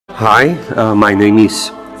Hi, my name is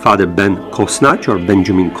Father Ben Kosnach or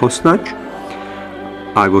Benjamin Kosnach.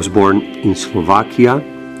 I was born in Slovakia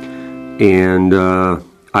and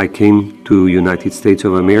I came to United States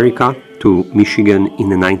of America, to Michigan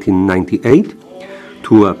in 1998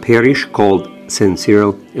 to a parish called St.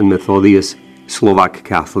 Cyril and Methodius Slovak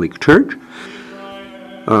Catholic Church.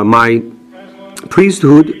 My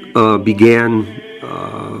priesthood began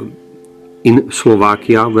in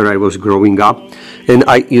Slovakia, where I was growing up, and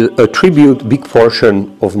I attribute a big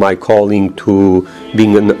portion of my calling to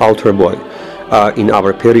being an altar boy in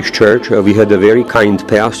our parish church. We had a very kind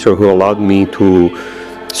pastor who allowed me to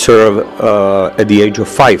serve at the age of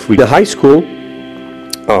 5. With the high school,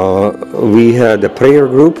 we had a prayer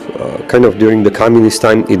group. Kind of during the communist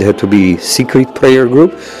time, it had to be secret prayer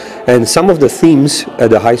group, and some of the themes at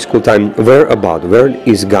the high school time were about where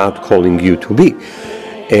is God calling you to be.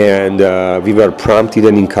 And we were prompted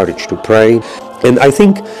and encouraged to pray. And I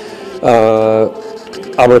think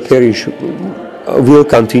our parish will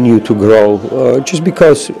continue to grow just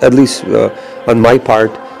because, at least on my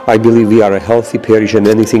part, I believe we are a healthy parish, and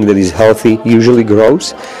anything that is healthy usually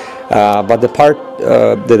grows. But the part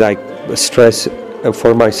that I stress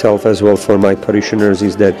for myself as well for my parishioners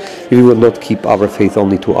is that we will not keep our faith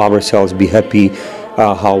only to ourselves, be happy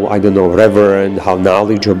how, I don't know, reverent, how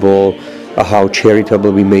knowledgeable, how charitable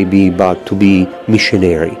we may be, but to be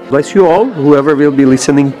missionary. Bless you all, whoever will be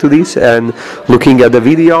listening to this and looking at the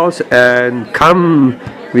videos, and come,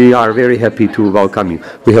 we are very happy to welcome you.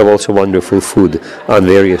 We have also wonderful food on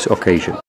various occasions.